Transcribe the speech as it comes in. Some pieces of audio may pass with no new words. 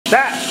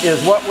That is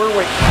what we're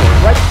waiting for,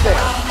 right there.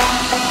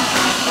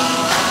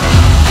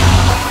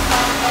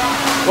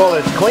 Well,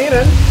 it's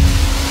cleaning.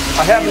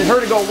 I haven't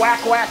heard it go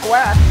whack, whack,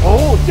 whack.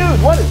 Oh,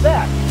 dude, what is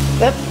that?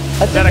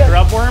 Is that a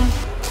grub worm?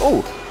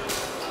 Oh,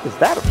 is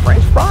that a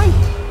French fry?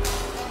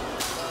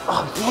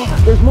 Oh, yeah,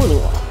 there's more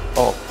than one.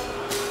 Oh,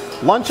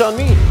 lunch on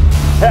me.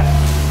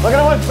 Look at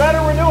how much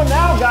better we're doing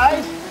now,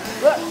 guys.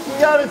 Look, you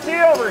gotta see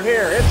over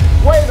here. It's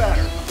way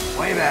better.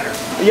 Way better.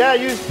 Yeah, I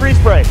used free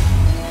spray.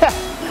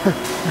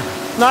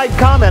 Snide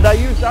comment, I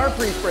used our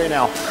free spray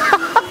now.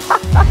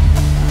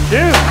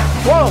 Dude,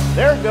 whoa,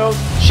 there it goes.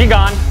 She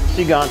gone.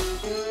 She gone.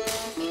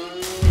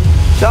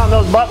 Sean,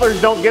 those butlers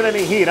don't get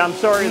any heat. I'm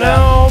sorry.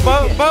 No,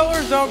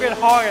 butlers don't get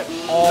hot at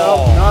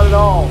all. No, not at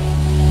all.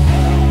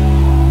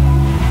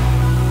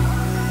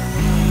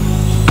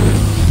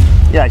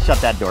 Yeah, I shut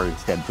that door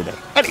instead today.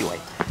 Anyway,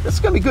 this is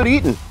gonna be good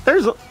eating.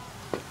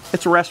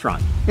 It's a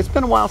restaurant. It's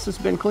been a while since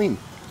it's been clean.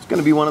 It's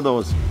gonna be one of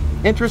those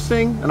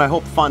interesting and I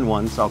hope fun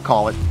ones, I'll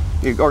call it.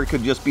 Or it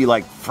could just be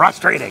like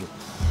frustrating.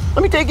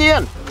 Let me take you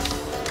in.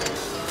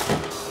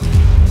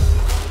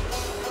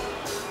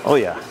 Oh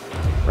yeah,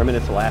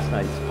 remnants of last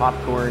night's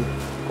popcorn.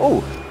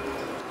 Oh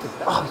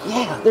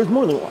yeah, there's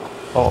more than one.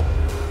 Oh,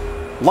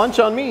 lunch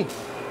on me.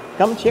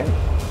 Come and share.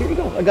 Here you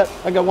go.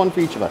 I got one for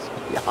each of us.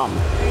 Yum.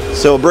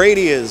 So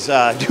Brady is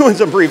doing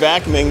some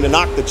pre-vacuuming to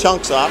knock the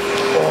chunks off.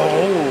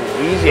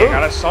 Oh, easy. I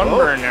got a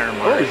sunburn there,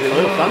 Mark. Oh, he's a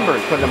little sunburn.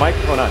 Putting the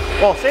microphone on.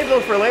 Well, save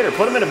those for later.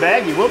 Put them in a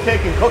baggie. We'll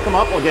take and cook them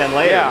up again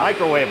later. Yeah.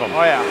 Microwave them.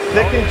 Oh yeah.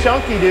 Thick and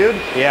chunky, dude.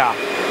 Yeah.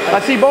 I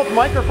see both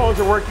microphones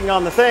are working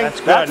on the thing. That's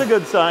good. That's a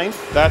good sign.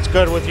 That's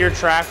good with your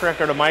track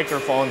record of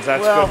microphones.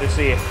 That's good to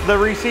see. The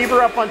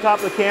receiver up on top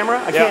of the camera,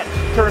 I can't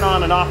turn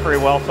on and off very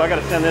well, so I got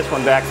to send this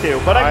one back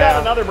too. But I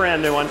got another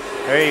brand new one.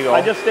 There you go.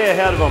 I just stay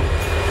ahead of them.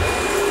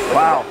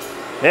 Wow.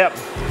 Yep.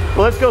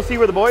 Well, let's go see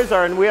where the boys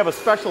are, and we have a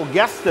special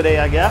guest today,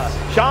 I guess.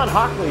 Sean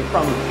Hockley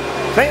from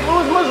St.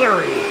 Louis,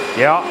 Missouri.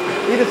 Yeah.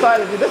 He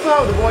decided, this is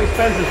how the boy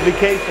spends his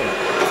vacation.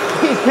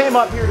 He came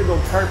up here to go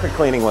carpet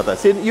cleaning with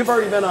us. You've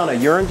already been on a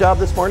urine job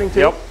this morning too?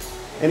 Yep.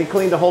 And he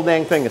cleaned the whole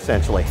dang thing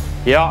essentially.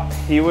 Yeah,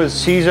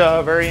 he's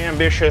a very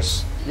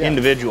ambitious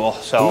individual,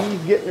 so. He's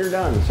getting her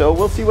done. So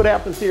we'll see what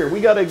happens here. We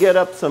got to set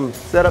up some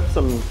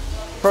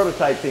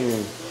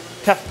prototyping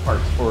test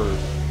parts for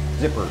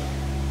zipper.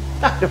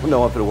 I don't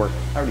know if it'll work.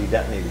 I already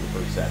detonated the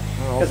first set.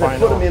 Because I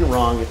put them in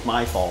wrong, it's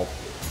my fault.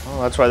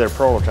 Oh, that's why they're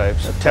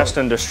prototypes. Test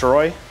and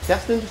destroy?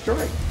 Test and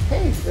destroy.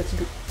 Hey, that's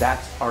good.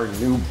 That's our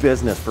new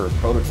business for a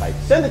prototype.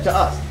 Send it to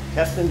us.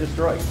 Test and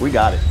destroy. We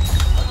got it.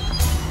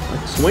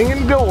 Like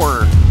swinging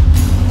door.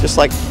 Just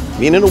like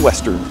being in a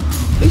Western.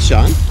 Hey,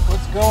 Sean.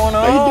 What's going on?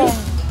 How you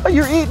doing? Oh,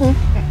 you're eating.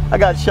 I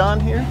got Sean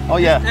here. Oh,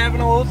 yeah. Just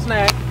having a little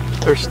snack.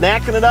 They're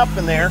snacking it up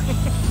in there.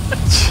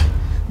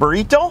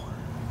 Burrito?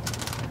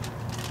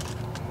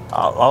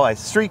 Oh,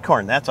 street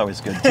corn. That's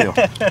always good, too.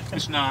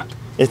 It's not.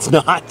 It's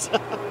not.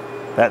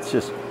 That's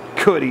just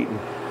good eating.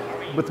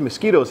 With the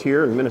mosquitoes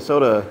here in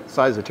Minnesota,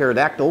 size of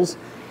pterodactyls,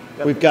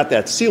 we've got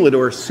that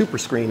Sealador super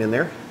screen in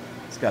there.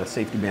 It's got a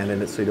safety band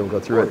in it so you don't go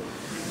through it.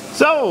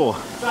 So,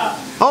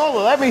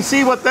 let me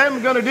see what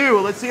them gonna do.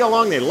 Let's see how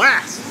long they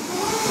last.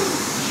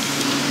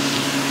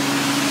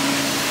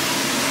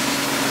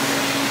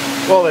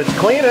 Well, it's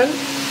cleaning.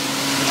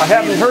 I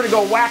haven't heard it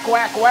go whack,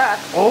 whack, whack.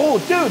 Oh,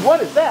 dude,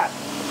 what is that?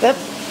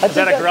 Is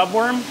that a grub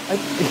worm?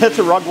 That's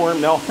a rugworm.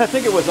 No, I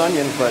think it was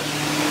onion, but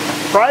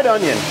fried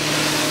onion.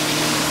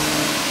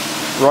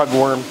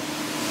 Rugworm.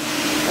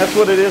 That's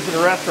what it is in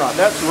a restaurant.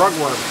 That's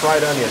rugworm,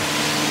 fried onion.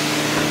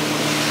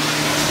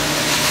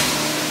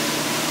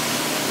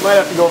 Might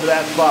have to go over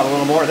that spot a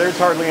little more. There's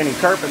hardly any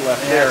carpet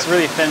left there. It's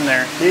really thin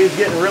there. He's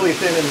getting really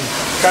thin and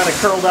kind of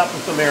curled up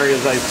in some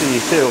areas I see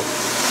too.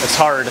 It's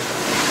hard.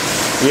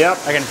 Yep.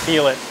 I can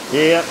feel it.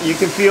 Yep, you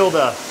can feel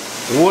the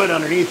wood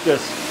underneath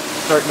this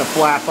starting to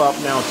flap up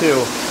now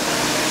too.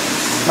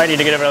 Might need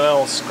to give it a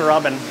little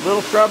scrubbing.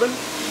 Little scrubbing?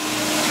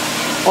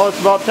 Well, it's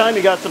about time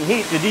you got some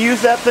heat. Did you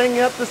use that thing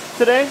yet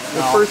today?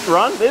 The first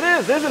run? It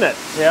is, isn't it?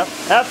 Yep.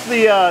 That's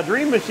the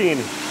Dream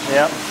Machine.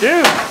 Yep.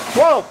 Dude,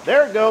 whoa,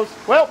 there it goes.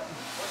 Well,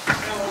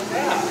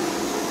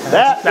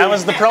 that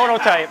was the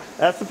prototype.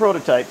 That's the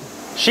prototype.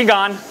 She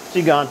gone.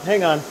 She gone.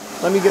 Hang on.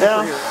 Let me get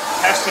down.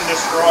 Test and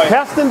destroy.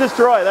 Test and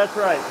destroy, that's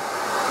right.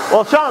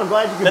 Well, Sean, I'm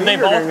glad you could be here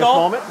during this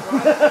moment.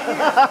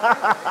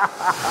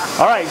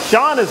 All right,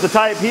 Sean is the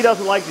type, he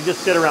doesn't like to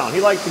just sit around.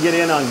 He likes to get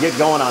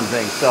going on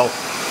things. So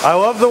I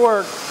love the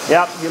work.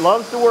 Yep, he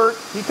loves to work.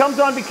 He comes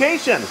on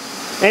vacation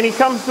and he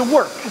comes to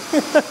work.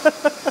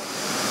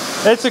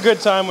 It's a good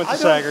time with the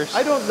Saigers.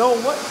 I don't know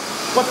what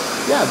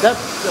yeah,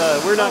 that's,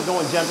 we're not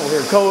going gentle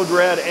here. Code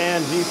Red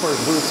and G-Force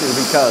Booster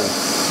because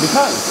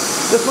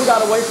this one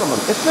got away from him.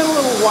 It's been a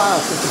little while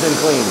since it's been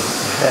cleaned.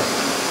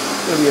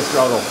 It's gonna be a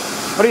struggle.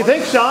 What do you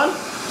think, Sean?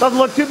 Doesn't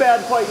look too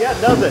bad quite yet,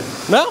 does it?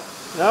 No.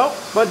 No,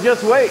 but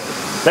just wait.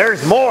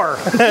 There's more.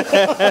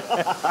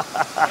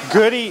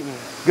 Good eating.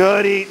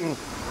 Good eating.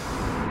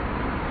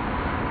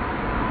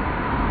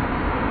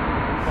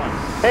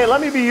 Hey,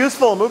 let me be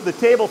useful and move the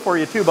table for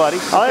you too, buddy.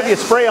 I'll have you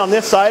spray on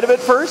this side of it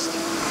first,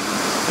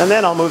 And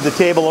then I'll move the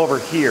table over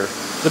here.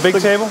 The big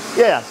table?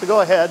 Yeah, so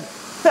go ahead.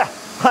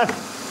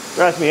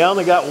 Trust me, I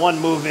only got one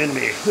move in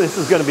me. This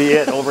is gonna be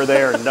it over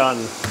there and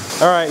done.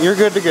 All right, you're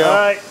good to go. All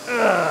right,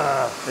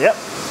 yep.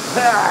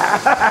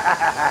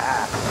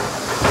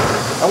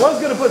 I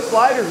was gonna put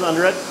sliders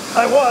under it.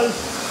 I was.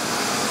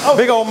 Oh,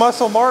 big old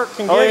muscle mark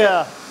can get it.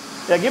 Yeah.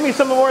 Yeah, give me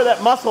some more of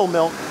that muscle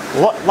milk.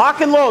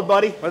 Lock and load,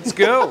 buddy. Let's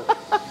go.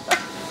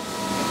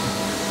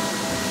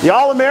 The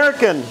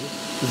All-American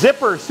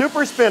Zipper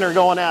Super Spinner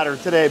going at her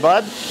today,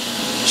 bud.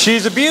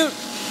 She's a beaut.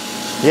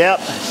 Yep,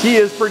 she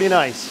is pretty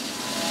nice.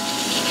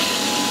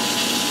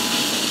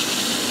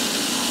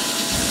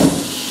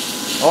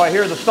 Oh, I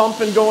hear the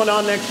thumping going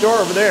on next door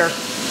over there.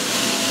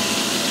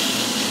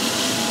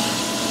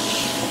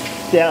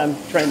 Yeah, I'm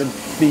trying to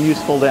be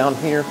useful down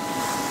here.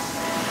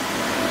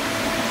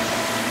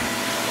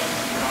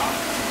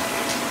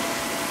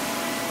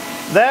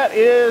 That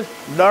is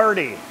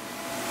dirty.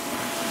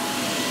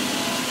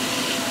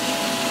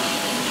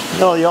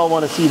 No, y'all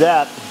want to see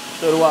that.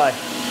 So do I.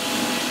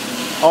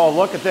 Oh,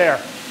 look at there.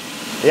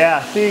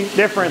 Yeah, see,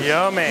 difference.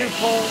 Yummy.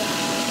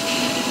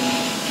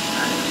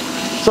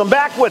 So I'm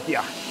back with you.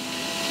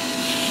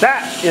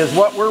 That is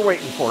what we're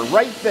waiting for,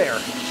 right there.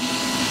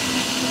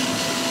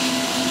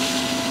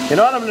 You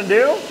know what I'm going to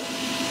do?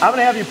 I'm going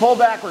to have you pull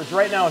backwards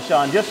right now,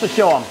 Sean, just to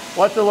show them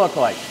what's it look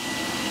like.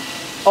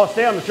 Oh,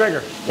 stay on the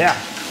trigger. Yeah.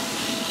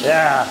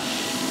 Yeah.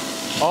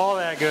 All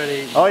that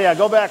goodie. Oh yeah,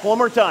 go back one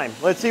more time.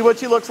 Let's see what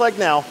she looks like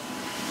now.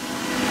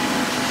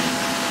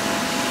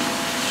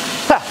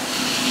 Ha.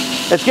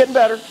 It's getting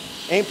better.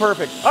 Ain't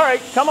perfect. All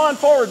right, come on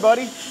forward,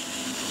 buddy.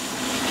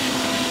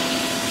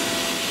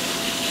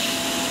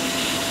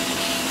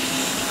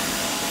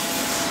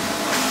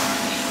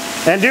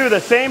 And do the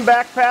same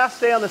back pass,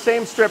 stay on the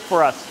same strip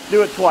for us.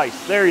 Do it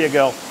twice. There you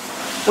go.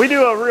 We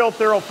do a real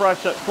thorough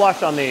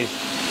flush on these.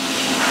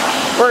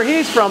 Where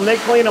he's from, they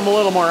clean them a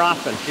little more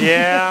often.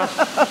 Yeah.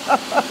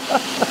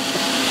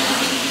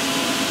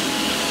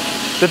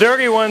 The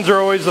dirty ones are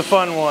always the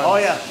fun ones. Oh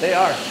yeah, they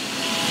are.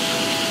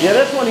 Yeah,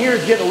 this one here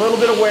is getting a little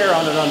bit of wear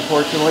on it,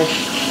 unfortunately.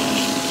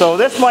 So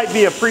this might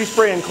be a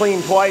pre-spray and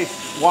clean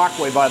twice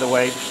walkway, by the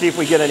way. See if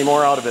we get any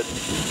more out of it.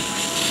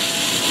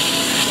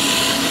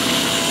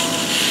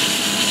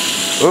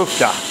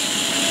 Oofta.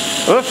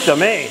 Oofta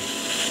me.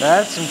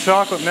 That's some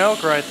chocolate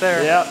milk right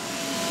there. Yep.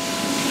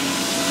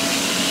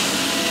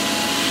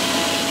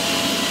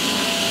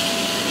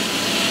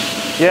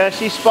 Yeah,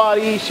 she's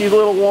spotty, she's a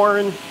little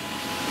worn.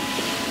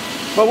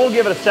 But we'll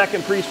give it a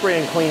second pre-spray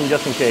and clean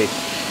just in case.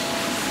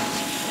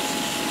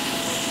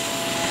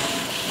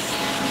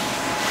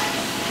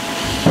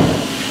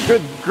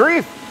 Good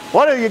grief.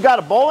 What, have you got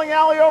a bowling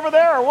alley over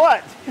there or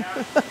what?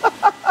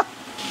 Yeah.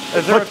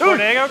 Is there a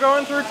tornado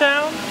going through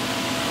town?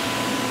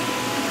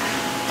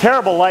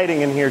 Terrible lighting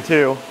in here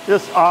too.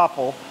 Just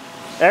awful.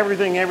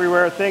 Everything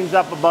everywhere, things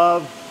up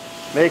above,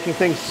 making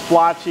things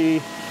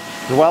splotchy.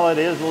 Well, it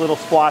is a little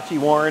splotchy,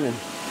 Warren. And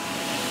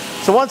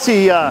so once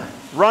he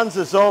runs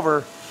this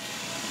over,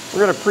 we're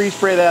going to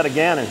pre-spray that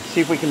again and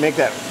see if we can make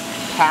that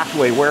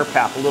pathway, wear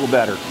path, a little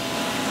better.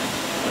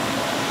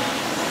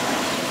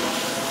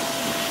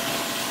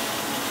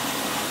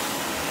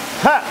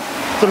 Ha!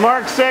 It's a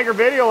Mark Sager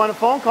video on a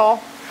phone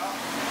call.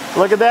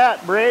 Look at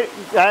that, Brady.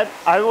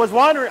 I was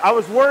wondering, I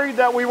was worried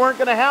that we weren't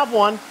going to have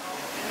one. It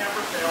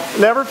never fails.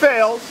 Never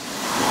fails.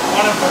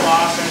 One of the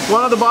bosses.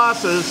 One of the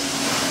bosses.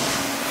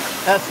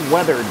 That's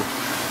weathered.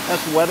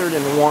 That's weathered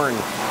and worn.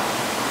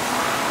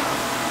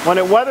 When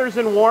it weathers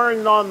and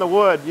worn on the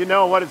wood, you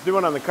know what it's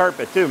doing on the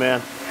carpet too,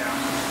 man.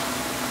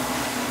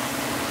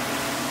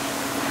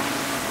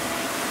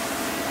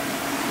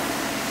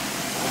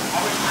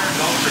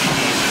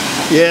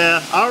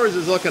 Yeah, ours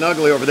is looking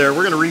ugly over there.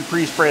 We're going to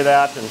pre-spray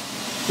that and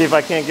see if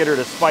I can't get her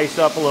to spice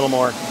up a little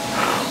more.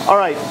 All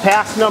right,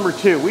 pass number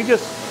 2. We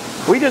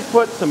just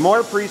put some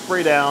more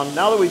pre-spray down.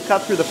 Now that we've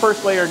cut through the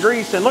first layer of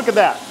grease, and look at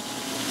that.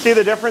 See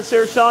the difference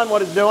here, Sean?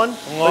 What it's doing?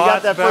 We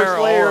got that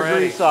first layer of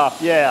grease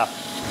off. Yeah.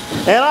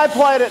 And I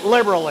applied it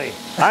liberally.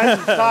 I'm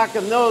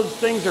talking, those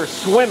things are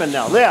swimming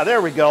now. Yeah,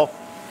 there we go.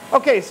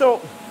 Okay,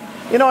 so,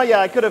 you know, yeah,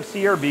 I could have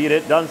CRB'd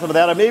it, done some of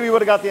that. I maybe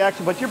would have got the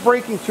action, but you're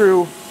breaking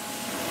through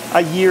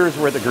a year's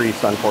worth of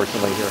grease,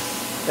 unfortunately, here.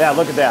 Yeah,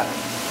 look at that.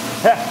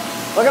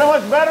 Look at how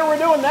much better we're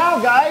doing now,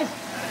 guys.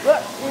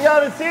 Look, you got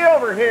to see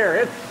over here.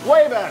 It's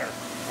way better.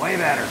 Way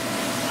better.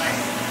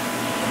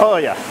 Oh,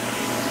 yeah.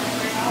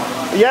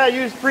 Yeah, I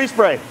used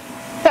pre-spray.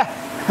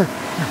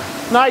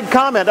 Snide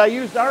comment, I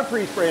used our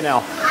pre-spray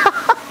now.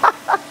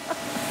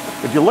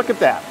 Would you look at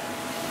that?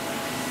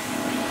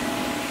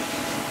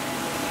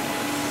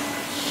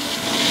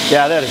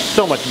 Yeah, that is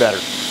so much better.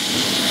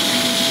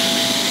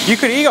 You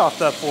could eat off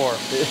that floor.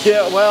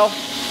 Yeah, well,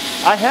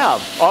 I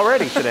have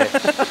already today.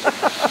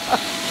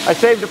 I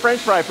saved a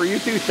French fry for you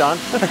too, Sean.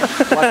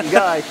 Lucky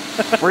guy.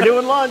 We're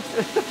doing lunch.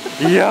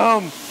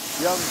 Yum.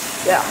 Yum.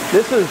 Yeah,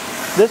 this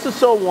is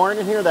so worn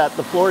in here that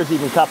the floor is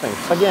even cupping.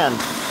 Again,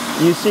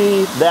 you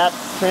see that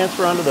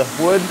transfer onto the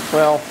wood?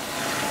 Well,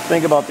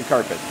 think about the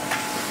carpet.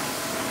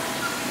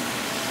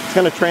 It's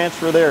going to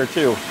transfer there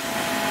too.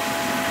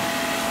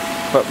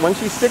 But when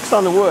she sticks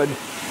on the wood,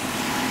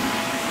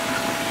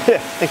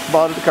 think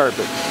about the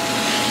carpet.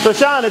 So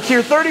Sean, it's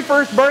your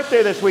 31st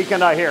birthday this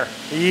weekend, I hear.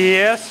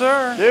 Yes,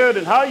 sir. Dude,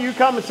 and how you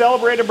come and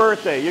celebrate a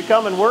birthday? You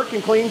come and work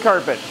and clean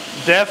carpet.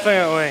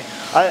 Definitely.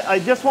 I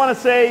just want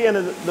to say in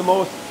the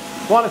most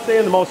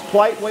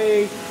polite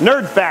way,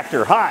 nerd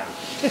factor, hi.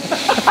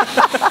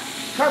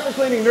 Carpet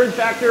cleaning nerd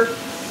factor,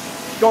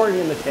 scoring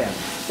in the 10.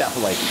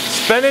 Definitely.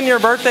 Spending your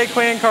birthday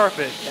cleaning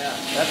carpet. Yeah,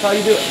 that's how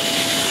you do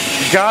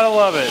it. Gotta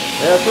love it.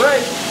 That's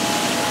right.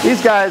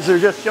 These guys are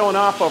just showing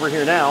off over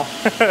here now.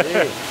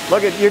 Hey,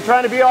 look at, you're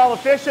trying to be all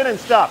efficient and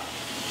stuff.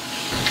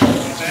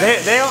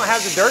 They don't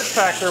have the dirt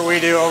factor we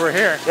do over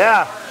here.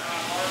 Yeah.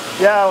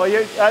 Yeah, well,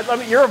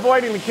 you're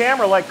avoiding the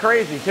camera like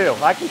crazy too.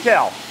 I can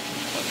tell.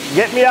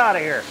 Get me out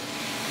of here.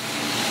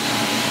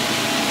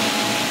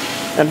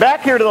 And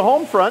back here to the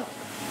home front.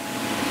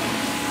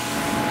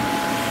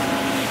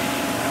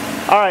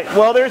 All right,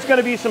 well, there's going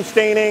to be some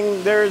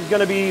staining. There's going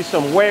to be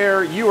some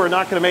wear. You are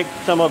not going to make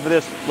some of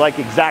this like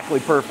exactly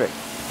perfect.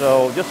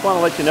 So just want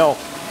to let you know,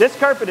 this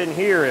carpet in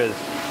here is,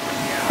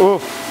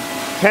 oof,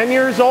 10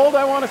 years old,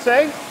 I want to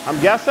say. I'm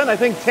guessing, I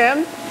think 10.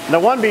 And the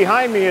one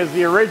behind me is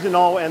the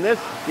original, and this,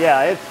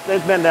 yeah,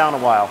 it's been down a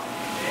while.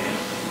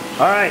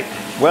 All right,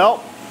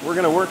 well, we're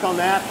going to work on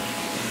that.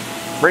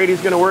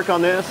 Brady's going to work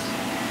on this.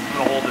 I'm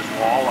going to hold this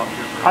wall up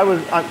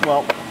here.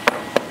 Well,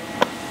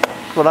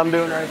 that's what I'm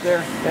doing right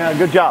there. Yeah,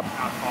 good job.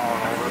 Not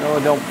falling over. No,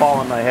 don't fall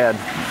on my head.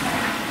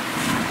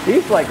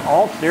 He's like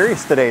all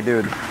serious today,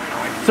 dude.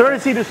 As soon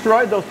as he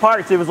destroyed those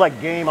parts, it was like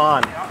game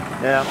on.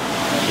 Yeah.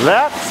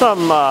 That's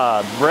some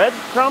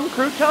breadcrumb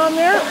crouton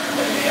there?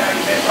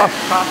 Yeah,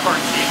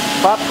 popcorn seed.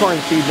 Popcorn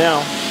seed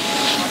now.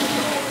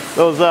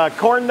 Those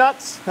corn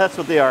nuts, that's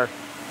what they are.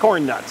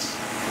 Corn nuts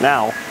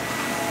now.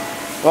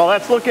 Well,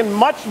 that's looking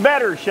much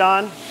better,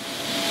 Sean.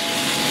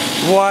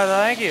 Why,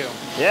 thank you.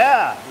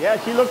 Yeah,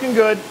 she's looking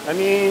good. I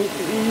mean,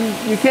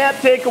 you can't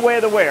take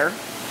away the wear.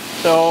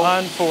 So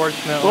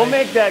unfortunately, we'll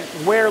make that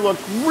wear look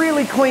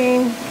really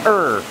clean.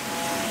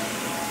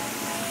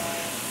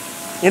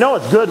 You know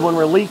it's good when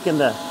we're leaking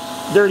the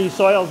dirty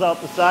soils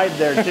out the side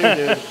there too,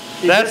 dude.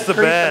 She's that's the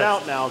best.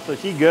 Out now, so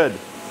she's good.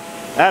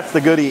 That's the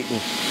good eating.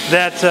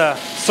 That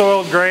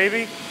soiled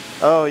gravy?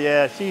 Oh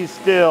yeah, she's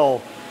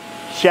still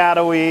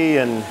shadowy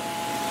and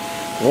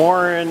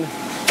worn.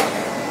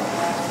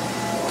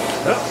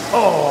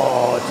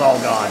 Oh, it's all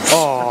gone.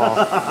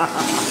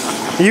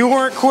 Oh, you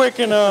weren't quick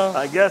enough.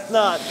 I guess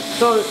not.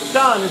 So,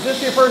 Don, is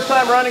this your first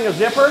time running a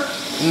zipper?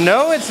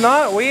 No, it's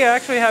not. We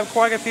actually have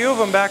quite a few of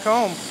them back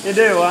home. You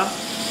do, huh?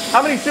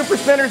 How many super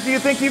spinners do you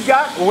think you've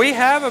got? We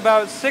have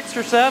about 6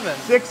 or 7.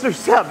 6 or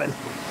 7.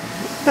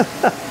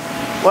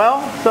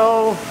 Well,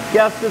 so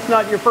guess it's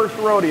not your first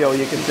rodeo,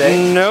 you could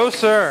say. No,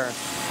 sir.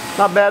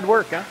 Not bad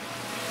work, huh?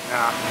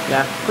 Yeah.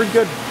 Yeah, pretty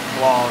good.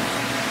 Well,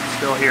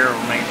 still here,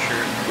 we'll make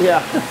sure.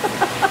 Yeah.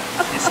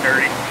 He's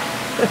sturdy.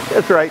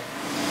 That's right.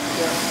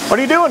 Yeah. What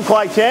are you doing,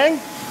 Kwai Chang?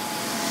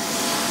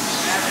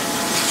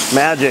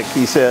 Magic,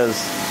 he says.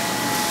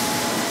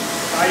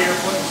 I thought you were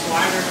putting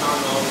sliders on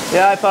those.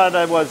 Yeah, I thought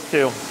I was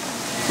too.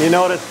 You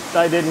noticed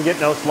I didn't get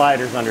no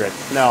sliders under it.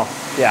 No,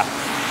 yeah.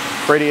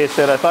 Brady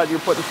said, I thought you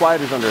were putting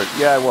sliders under it.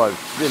 Yeah, I was.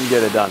 Didn't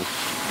get it done.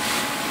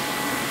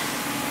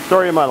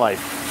 Story of my life.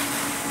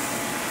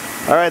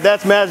 All right,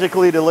 that's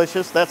magically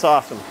delicious. That's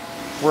awesome.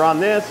 We're on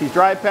this. He's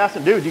drive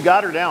passing. Dude, you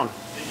got her down.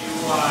 Did you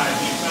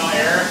tell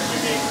Eric we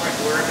made quick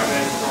work of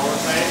his roller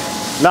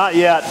site? Not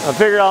yet. I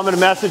figured I'm going to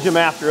message him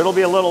after. It'll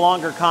be a little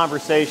longer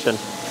conversation.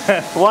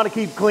 I want to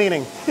keep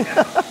cleaning.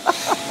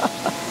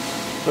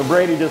 So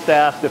Brady just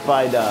asked if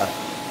I'd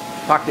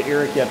talked to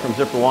Eric yet from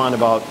Zipper One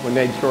about, we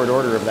made short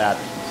order of that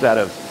set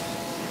of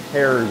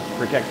hair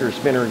protector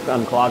spinner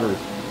uncloggers.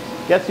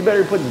 Guess you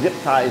better put zip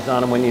ties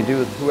on them when you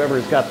do,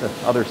 whoever's got the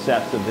other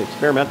sets of the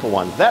experimental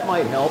ones. That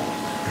might help.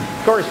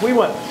 Of course, we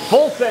went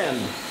full send.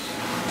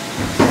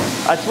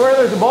 I swear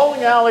there's a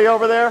bowling alley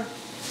over there.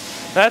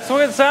 That's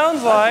what it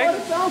sounds like. That's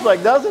what it sounds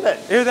like, doesn't it?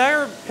 Is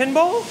that a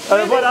pinball?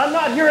 But I'm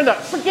not hearing the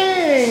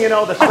freaking, you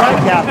know, the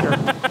strike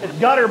after. It's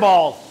gutter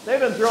balls. They've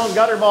been throwing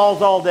gutter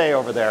balls all day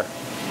over there.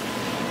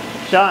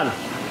 Sean,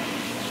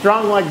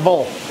 strong like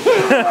bull.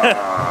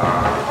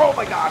 Oh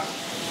my gosh.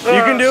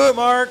 You can do it,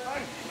 Mark.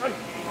 I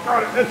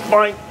got it. It's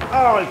fine.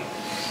 Oh.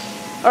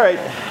 All right.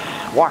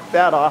 Walk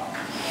that off.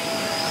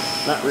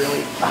 Not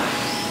really.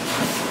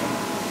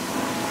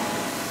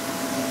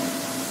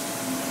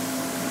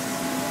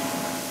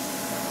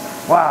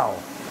 Wow.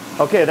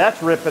 Okay,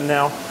 that's ripping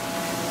now.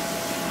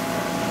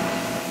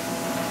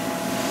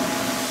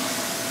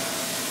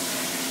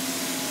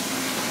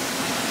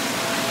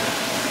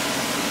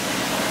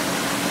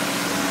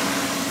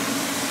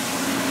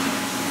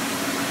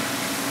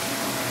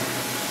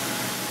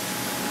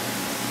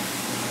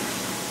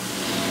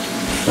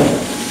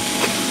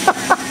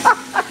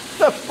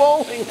 The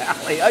bowling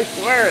alley, I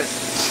swear it.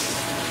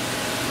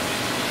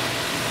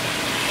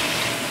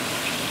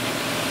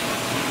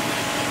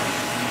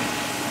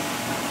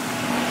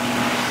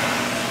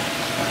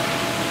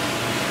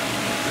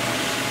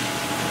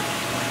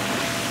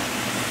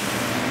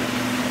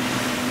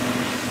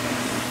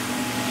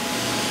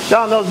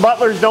 John, those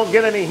butlers don't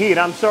get any heat.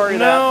 I'm sorry.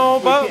 No,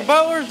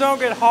 butlers don't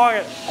get hot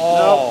at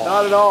all. No,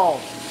 not at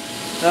all.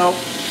 No.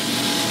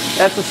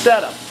 That's a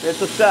setup. It's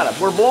a setup.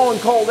 We're blowing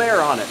cold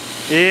air on it.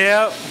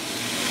 Yep.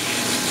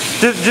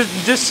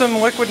 Just some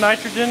liquid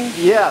nitrogen?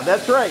 Yeah,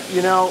 that's right.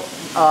 You know,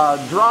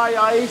 dry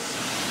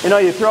ice. You know,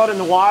 you throw it in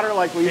the water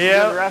like we used to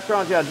do in the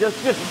restaurants. Yeah,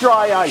 just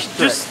dry ice.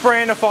 Just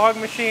spraying a fog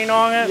machine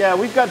on it? Yeah,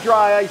 we've got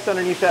dry ice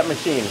underneath that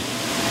machine.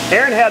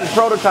 Aaron had the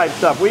prototype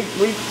stuff. We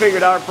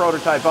figured our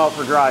prototype out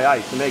for dry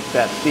ice to make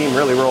that steam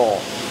really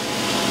roll.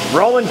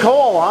 Rolling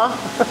coal, huh?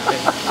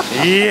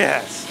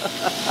 Yes.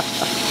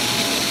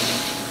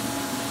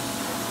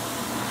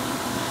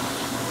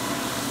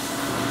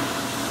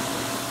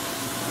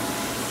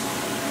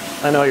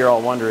 I know you're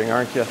all wondering,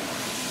 aren't you?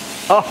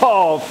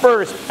 Oh,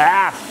 first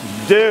pass,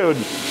 dude.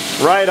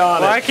 Right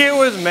on it. Like it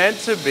was meant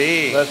to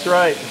be. That's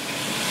right.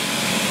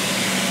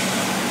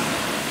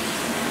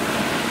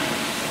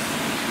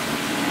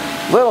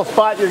 Little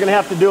spot you're gonna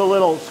have to do a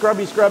little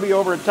scrubby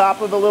over the top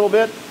of a little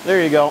bit.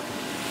 There you go.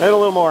 Maybe a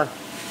little more.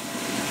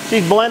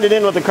 She's blended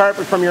in with the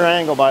carpet from your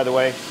angle, by the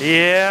way.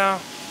 Yeah.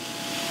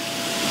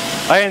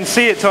 I didn't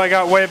see it till I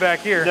got way back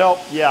here. Nope,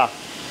 yeah.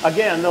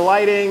 Again, the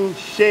lighting,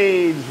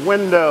 shades,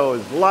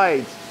 windows,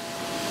 lights.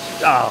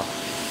 Oh,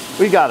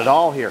 we got it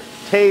all here.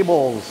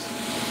 Tables.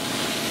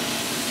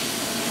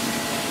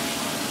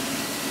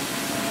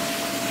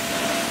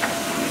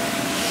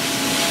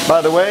 By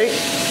the way,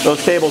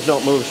 those tables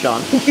don't move,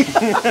 Sean.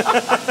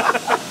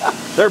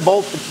 They're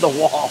bolted to the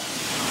wall.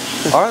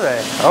 Are they?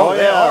 Oh,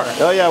 they are.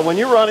 Oh yeah, when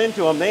you run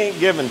into them, they ain't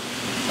giving.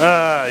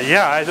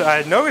 Yeah,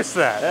 I noticed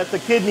that. That's a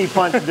kidney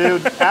punch,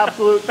 dude.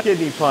 Absolute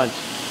kidney punch.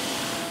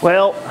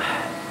 Well,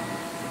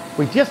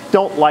 we just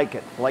don't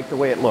like the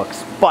way it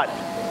looks. But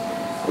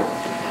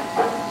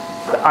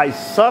I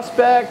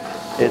suspect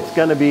it's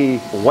gonna be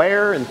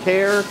wear and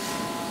tear,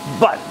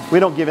 but we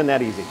don't give in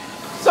that easy.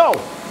 So,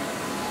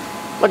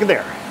 look at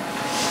there.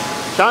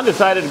 Sean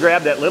decided to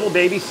grab that little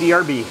baby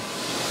CRB.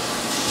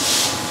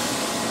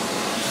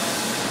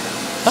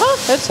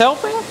 Huh? It's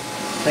helping?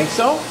 Think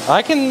so?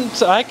 I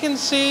can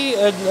see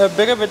a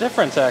bit of a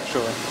difference,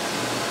 actually.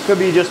 Could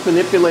be just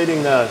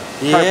manipulating the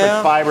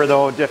carpet fiber,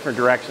 though, different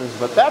directions,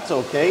 but that's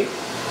okay.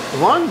 As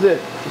long as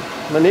it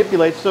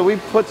manipulates, so we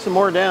put some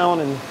more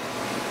down and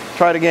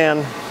try it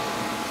again.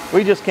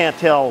 We just can't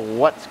tell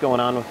what's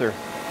going on with her.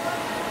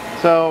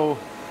 So,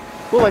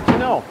 we'll let you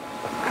know.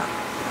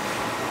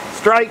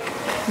 Strike.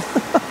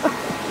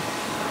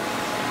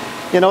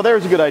 You know,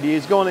 there's a good idea.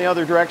 He's going the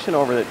other direction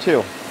over it,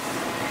 too.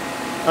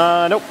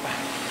 Nope.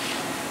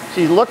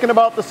 She's looking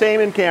about the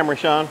same in camera,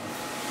 Sean.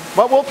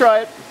 But we'll try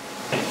it.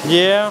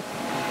 Yeah.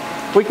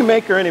 If we can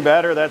make her any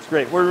better, that's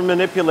great. We're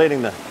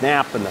manipulating the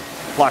nap and the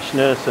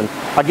flushness. And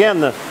again,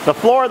 the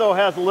floor, though,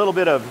 has a little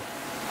bit of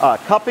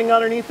cupping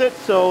underneath it.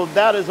 So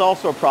that is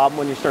also a problem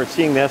when you start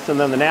seeing this. And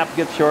then the nap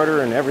gets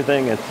shorter and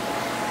everything.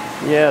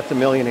 It's a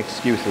million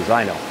excuses,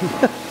 I know.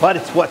 But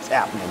it's what's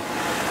happening.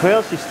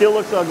 Well, she still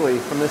looks ugly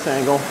from this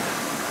angle,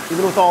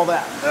 even with all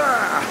that.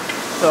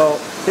 So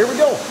here we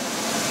go.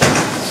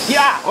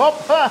 Yeah! Oh!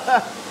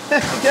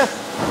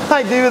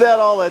 I do that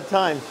all the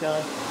time,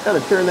 Sean.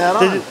 Gotta turn that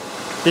on.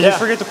 Did you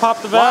forget to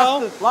pop the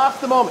valve?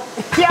 Lost the moment.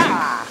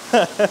 Yeah!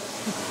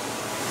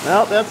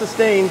 Well, that's a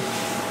stain.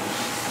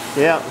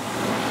 Yeah.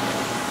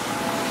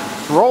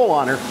 Roll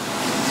on her.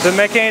 Does it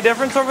make any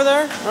difference over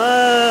there?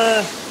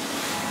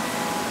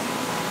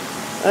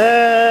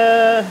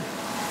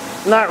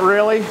 Not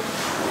really.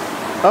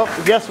 Oh,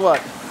 guess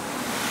what?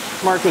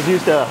 Mark was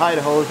used to hide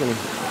a hose and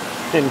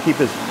didn't keep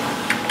his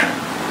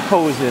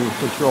hose in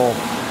control.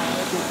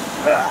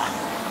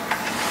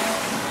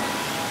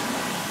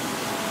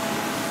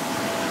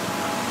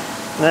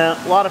 Now,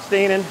 a lot of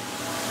staining.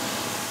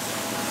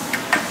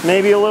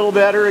 Maybe a little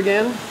better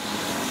again.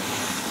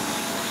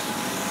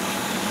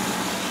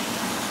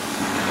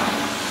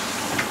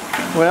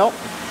 Well,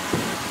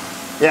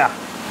 yeah.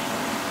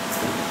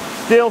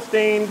 Still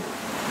stained,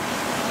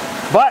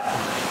 but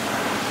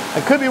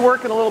I could be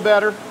working a little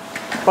better,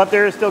 but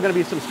there is still going to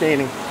be some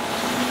staining.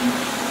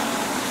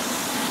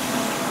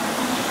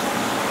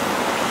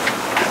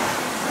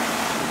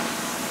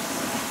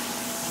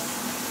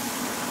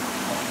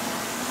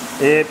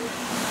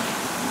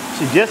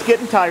 She's just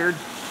getting tired.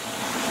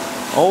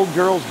 Old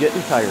girl's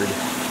getting tired.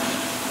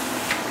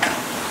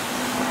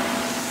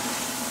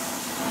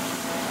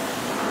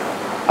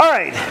 All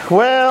right,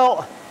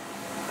 well,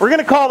 we're going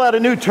to call that a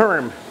new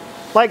term.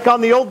 Like on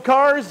the old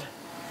cars,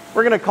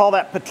 we're going to call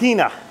that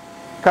patina.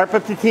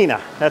 Carpet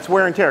patina. That's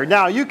wear and tear.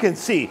 Now you can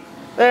see,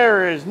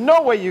 there is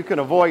no way you can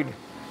avoid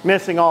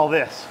missing all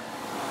this.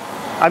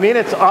 I mean,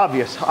 it's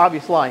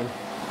obvious line.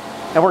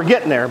 And we're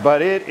getting there,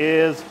 but it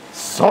is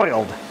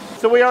soiled.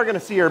 So we are going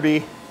to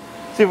CRB.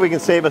 See if we can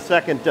save a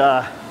second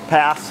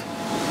pass.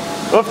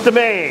 Off to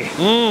me.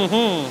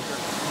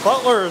 Mm-hmm.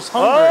 Butler's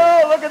hungry.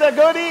 Oh, look at that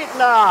good eat.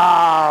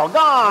 No,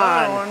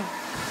 gone.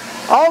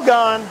 All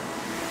gone.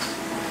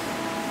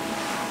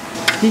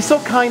 He's so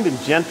kind and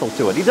gentle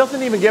to it. He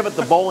doesn't even give it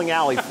the bowling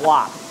alley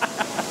flop.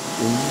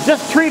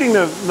 Just treating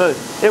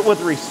it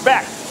with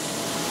respect.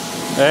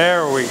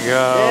 There we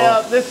go.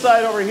 Yeah, this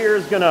side over here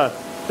is gonna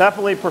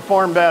definitely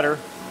perform better.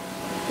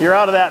 You're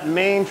out of that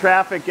main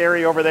traffic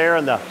area over there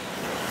and the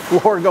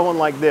floor going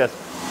like this.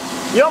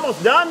 You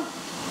almost done?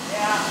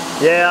 Yeah.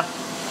 Yeah.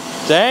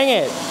 Dang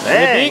it.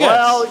 Dang,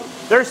 well,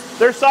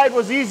 their side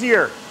was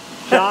easier,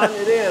 Sean.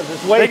 It is.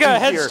 It's way easier. They got a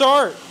head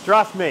start.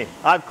 Trust me,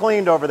 I've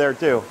cleaned over there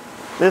too.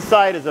 This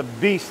side is a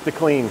beast to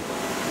clean.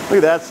 Look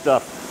at that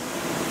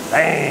stuff.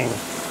 Dang.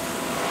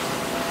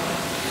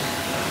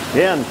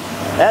 Again,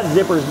 that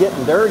zipper's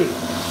getting dirty.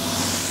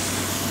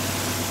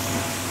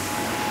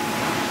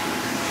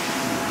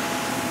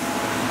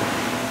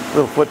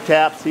 Little foot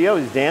tap. See how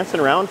he's dancing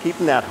around,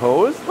 keeping that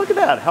hose? Look at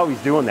that, how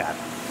he's doing that.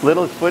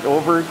 Little his foot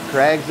over,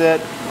 drags it.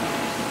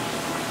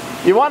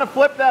 You want to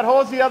flip that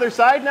hose the other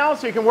side now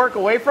so you can work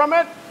away from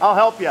it? I'll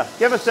help you.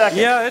 Give a second.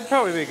 Yeah, it'd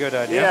probably be a good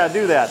idea. Yeah,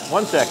 do that.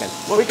 1 second.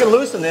 Well, we can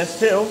loosen this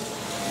too.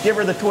 Give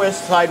her the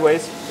twist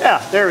sideways.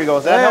 Yeah, there we go.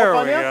 Does that help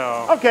on you? There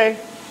we go. Okay.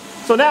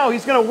 So now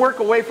he's going to work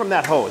away from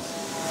that hose.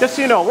 Just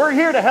so you know, we're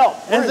here to help.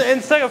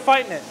 Instead of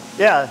fighting it.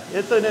 Yeah,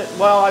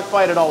 well, I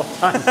fight it all the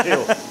time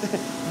too.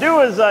 Do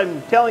as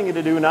I'm telling you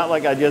to do, not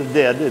like I just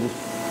did, and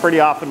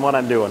pretty often what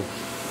I'm doing.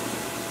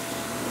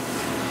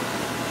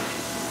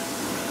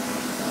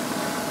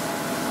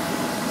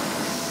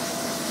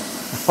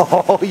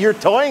 Oh, you're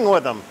toying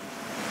with them.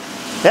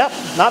 Yep,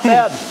 not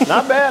bad,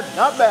 not bad,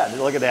 not bad.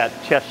 Look at that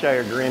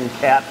Cheshire grin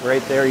cat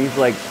right there. He's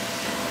like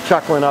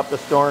chuckling up the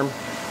storm.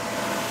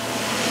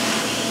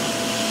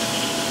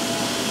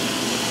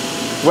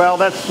 Well,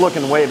 that's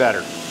looking way better.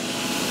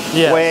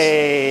 Yes.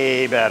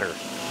 Way better.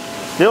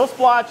 Still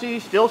splotchy,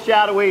 still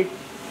shadowy,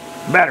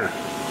 better.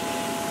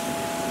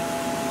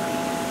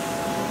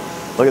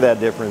 Look at that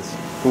difference.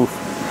 Oof.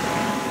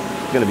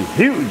 It's gonna be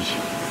huge.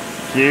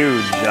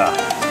 Huge.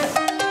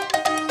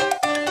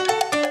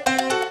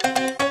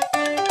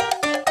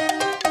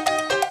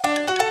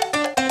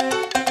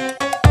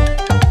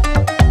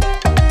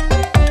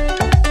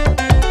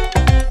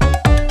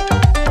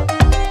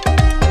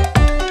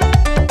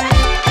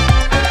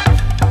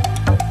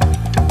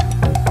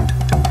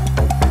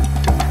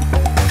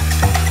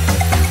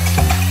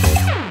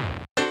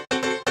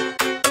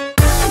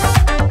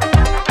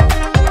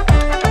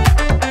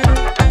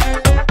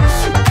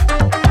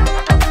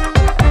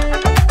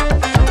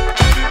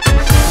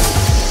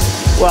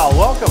 Well,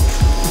 welcome.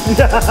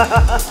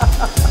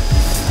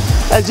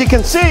 As you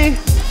can see,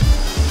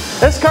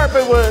 this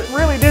carpet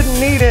really didn't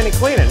need any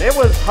cleaning. It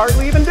was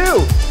hardly even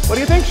due. What do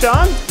you think,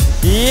 Sean?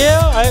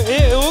 Yeah,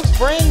 it looks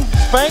brand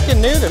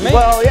spanking new to me.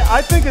 Well, yeah,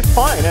 I think it's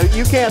fine.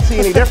 You can't see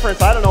any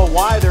difference. I don't know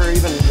why they're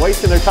even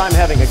wasting their time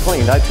having it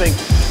cleaned. I think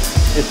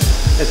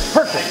it's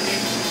perfect.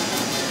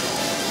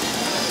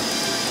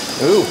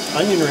 Ooh,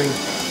 onion ring.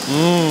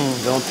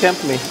 Mmm, don't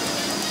tempt me.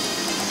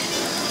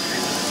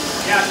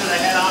 Yeah, should I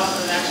head off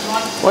to the next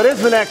one? What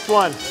is the next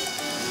one?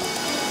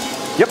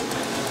 Yep,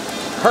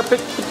 carpet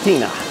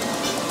patina.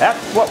 That's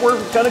what we're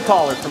gonna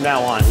call her from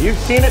now on. You've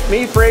seen it,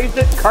 me phrased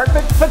it,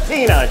 carpet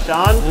patina,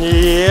 Sean.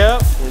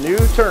 Yep. The new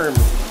term.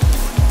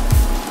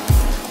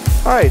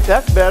 All right,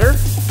 that's better.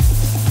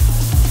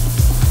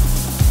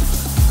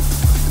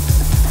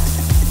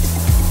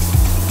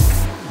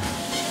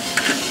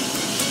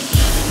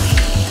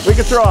 We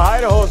could throw a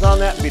hide hose on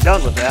that and be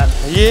done with that.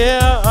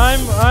 Yeah,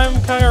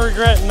 I'm kind of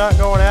regretting not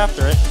going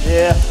after it.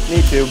 Yeah,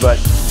 me too, but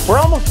we're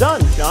almost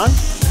done, Sean.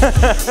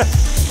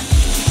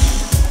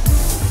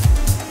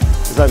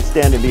 As I'm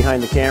standing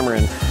behind the camera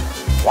and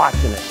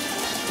watching it,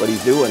 what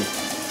he's doing.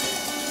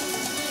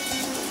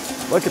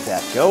 Look at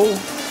that go.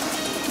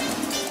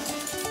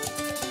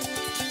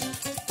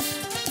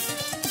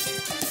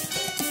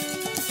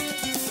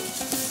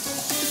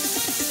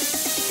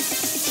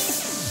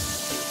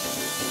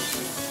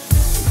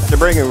 To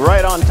bring it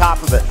right on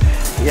top of it.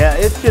 Yeah,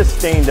 it's just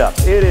stained up.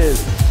 It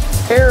is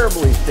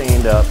terribly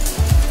stained up.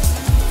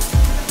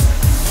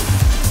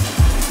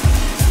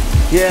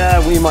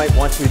 Yeah, we might,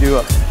 once we do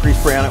a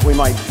pre-spray on it, we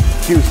might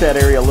juice that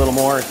area a little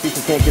more, see if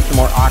we can't get some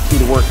more oxy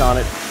to work on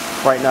it,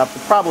 brighten up.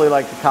 It's probably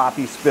like the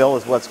coffee spill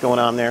is what's going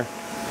on there.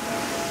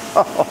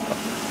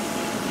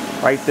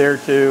 Right there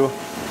too,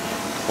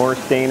 more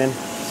staining.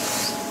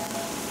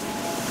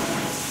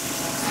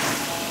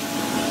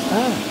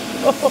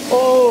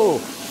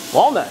 Oh,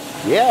 walnut,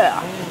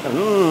 yeah.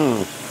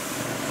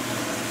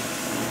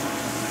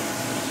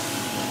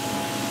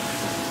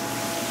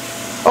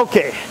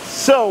 Okay,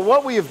 so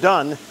what we have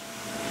done,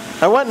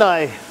 I went and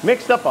I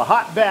mixed up a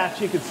hot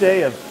batch, you could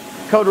say, of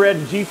Code Red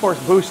and G-Force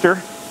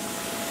Booster,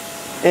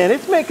 and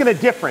it's making a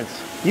difference.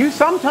 You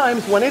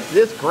sometimes, when it's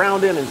this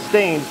ground in and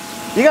stained,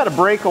 you got to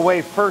break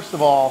away, first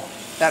of all,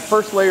 that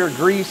first layer of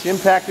grease,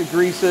 impacted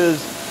greases,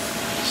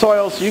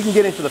 soil, so you can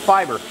get into the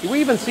fiber. We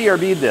even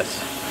CRB'd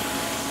this.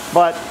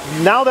 But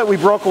now that we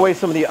broke away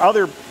some of the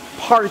other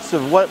parts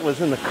of what was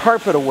in the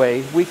carpet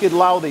away, we could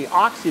allow the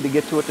oxy to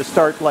get to it to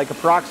start, like a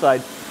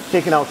peroxide,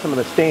 taking out some of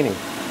the staining.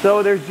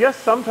 So there's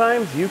just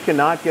sometimes you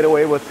cannot get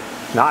away with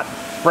not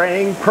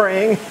spraying,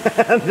 praying,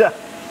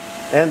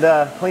 and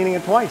cleaning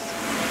it twice.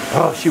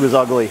 Oh, she was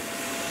ugly.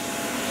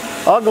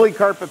 Ugly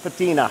carpet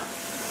patina.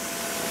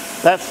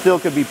 That still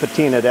could be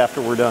patinaed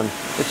after we're done,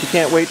 but you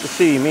can't wait to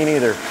see. Me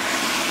neither.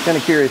 Kind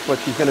of curious what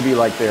she's going to be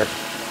like there.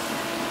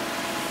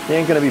 She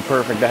ain't going to be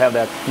perfect. I have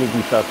that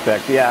sneaky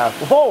suspect. Yeah.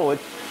 Whoa,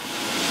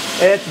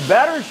 it's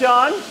better,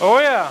 Sean. Oh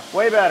yeah.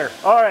 Way better.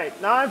 All right,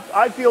 now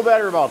I feel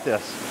better about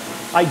this.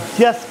 I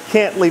just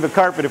can't leave a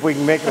carpet if we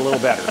can make it a little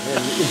better.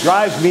 It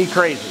drives me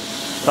crazy.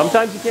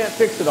 Sometimes you can't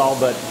fix it all,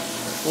 but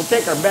we'll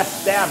take our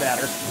best stab at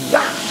her.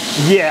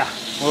 Yeah.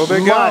 A little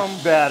bit gum.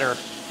 Much better.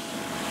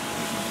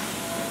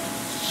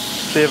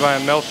 See if I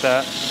can melt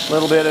that. A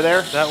little bit of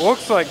there. That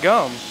looks like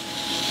gum.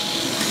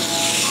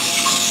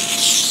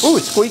 Ooh,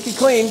 it's squeaky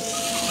clean.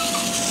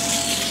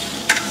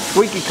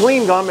 Squeaky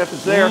clean gum if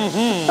it's there.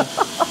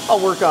 I'll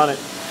work on it.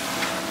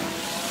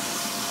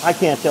 I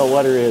can't tell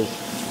what it is.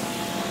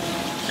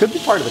 Could be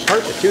part of the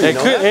carpet too.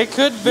 It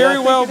could very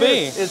well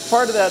be. It's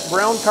part of that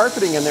brown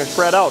carpeting in there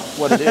spread out.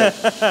 What it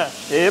is.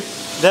 Yep.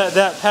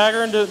 That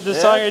pattern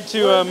decided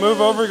to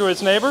move over to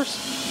its neighbors.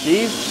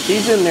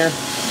 She's in there.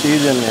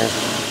 She's in there.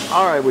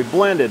 All right, we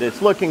blended.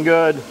 It's looking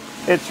good.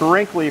 It's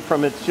wrinkly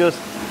from it's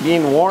just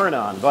being worn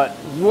on, but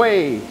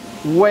way,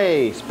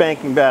 way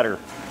spanking better.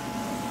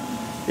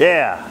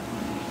 Yeah.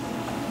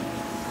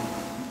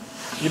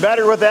 You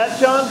better with that,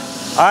 Sean?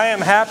 I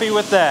am happy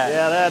with that.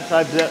 Yeah,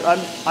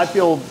 I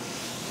feel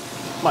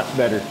much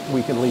better.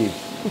 We can leave.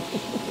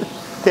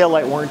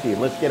 Taillight warranty.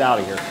 Let's get out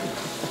of here.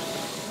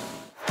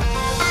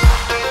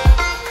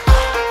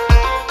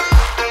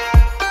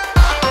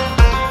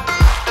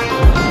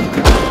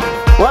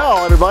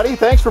 Well, everybody,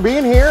 thanks for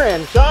being here,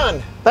 and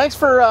Sean, thanks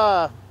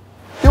for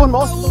doing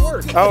most of the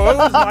work. Oh, it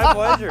was my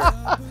pleasure.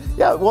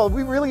 Yeah, well,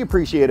 we really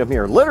appreciate him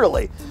here,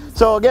 literally.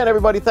 So again,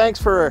 everybody,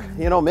 thanks for,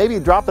 maybe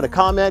dropping a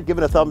comment,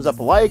 giving a thumbs up,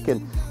 a like,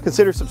 and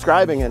consider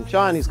subscribing. And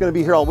Sean, he's going to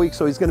be here all week,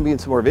 so he's going to be in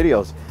some more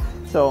videos.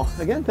 So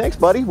again, thanks,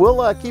 buddy.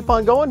 We'll keep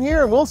on going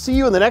here, and we'll see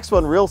you in the next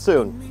one real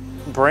soon.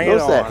 Bring it on.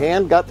 Notice that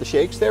hand got the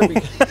shakes there?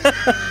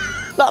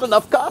 Not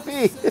enough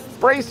coffee.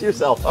 Brace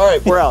yourself. All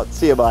right, we're out.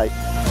 See you, bye.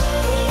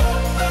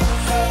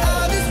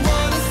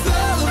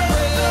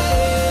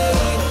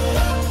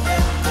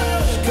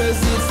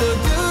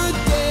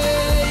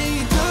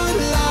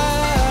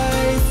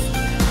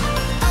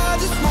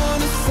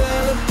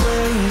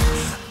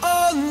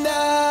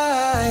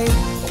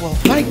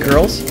 Hi,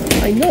 girls.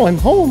 I know I'm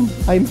home.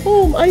 I'm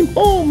home. I'm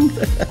home.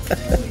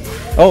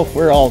 Oh,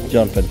 we're all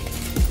jumping.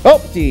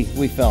 Oh, gee,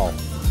 we fell.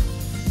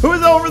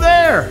 Who's over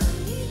there?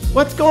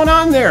 What's going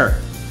on there?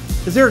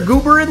 Is there a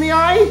goober in the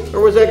eye? Or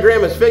was that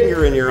Grandma's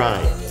finger in your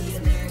eye?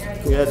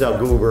 Yeah, that's a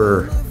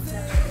goober.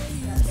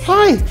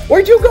 Hi,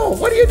 where'd you go?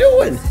 What are you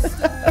doing?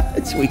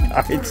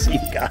 Sweethearts, you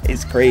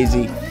guys,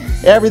 crazy.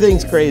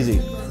 Everything's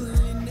crazy.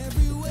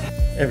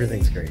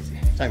 Everything's crazy.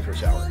 Time for a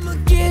shower.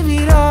 Give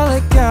it all I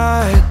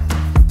got.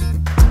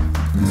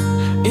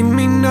 It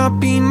may not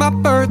be my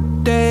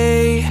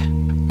birthday,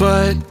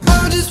 but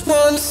I just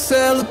want to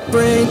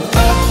celebrate.